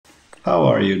How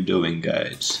are you doing,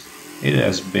 guys? It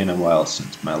has been a while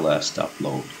since my last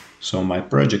upload, so my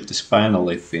project is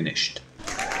finally finished.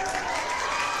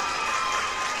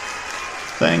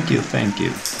 Thank you.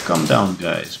 Calm down,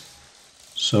 guys.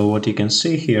 So what you can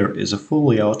see here is a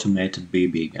fully automated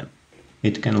BB gun.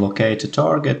 It can locate a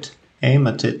target, aim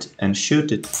at it and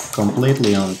shoot it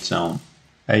completely on its own.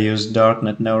 I use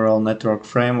Darknet neural network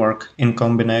framework in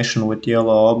combination with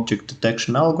YOLO object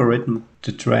detection algorithm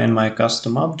to train my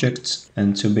custom objects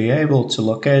and to be able to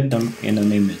locate them in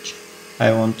an image.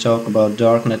 I won't talk about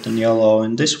Darknet and YOLO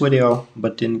in this video,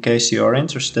 but in case you are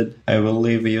interested, I will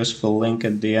leave a useful link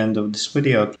at the end of this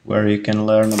video where you can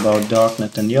learn about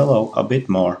Darknet and YOLO a bit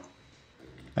more.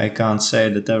 I can't say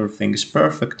that everything is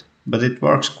perfect, but it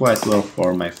works quite well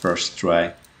for my first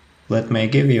try. Let me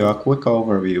give you a quick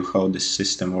overview how this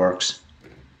system works.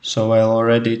 So I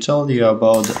already told you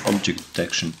about the object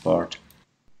detection part.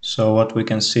 So what we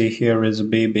can see here is a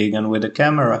BB gun with a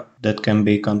camera that can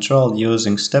be controlled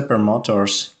using stepper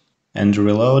motors and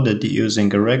reloaded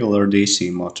using a regular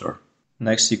DC motor.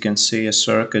 Next you can see a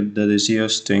circuit that is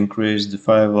used to increase the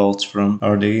 5 volts from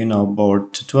Arduino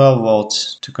board to 12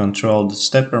 volts to control the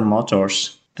stepper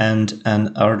motors, and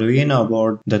an Arduino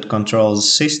board that controls the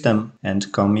system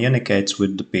and communicates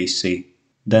with the PC.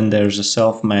 Then there's a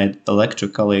self-made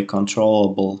electrically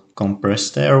controllable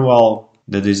compressed air valve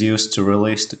that is used to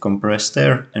release the compressed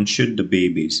air and shoot the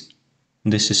BBs.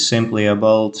 This is simply a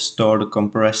bottle to store the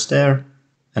compressed air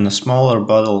and a smaller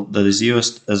bottle that is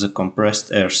used as a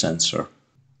compressed air sensor.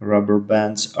 Rubber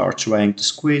bands are trying to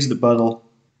squeeze the bottle,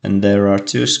 and there are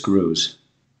 2 screws.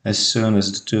 As soon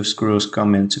as the 2 screws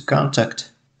come into contact,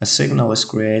 a signal is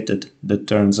created that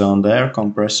turns on the air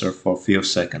compressor for a few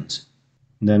seconds.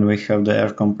 Then we have the air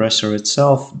compressor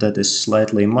itself that is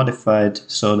slightly modified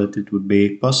so that it would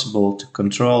be possible to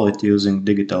control it using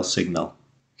digital signal.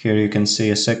 Here you can see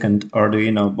a second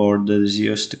Arduino board that is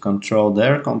used to control the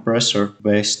air compressor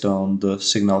based on the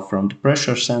signal from the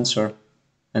pressure sensor.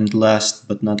 And last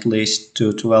but not least,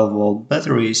 2 12-volt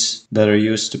batteries that are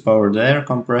used to power the air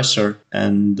compressor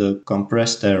and the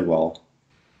compressed air valve.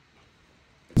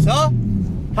 So,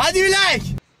 how do you like?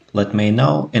 Let me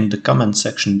know in the comment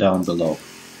section down below.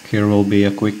 Here will be a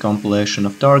quick compilation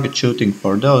of target shooting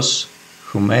for those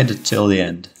who made it till the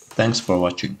end. Thanks for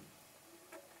watching.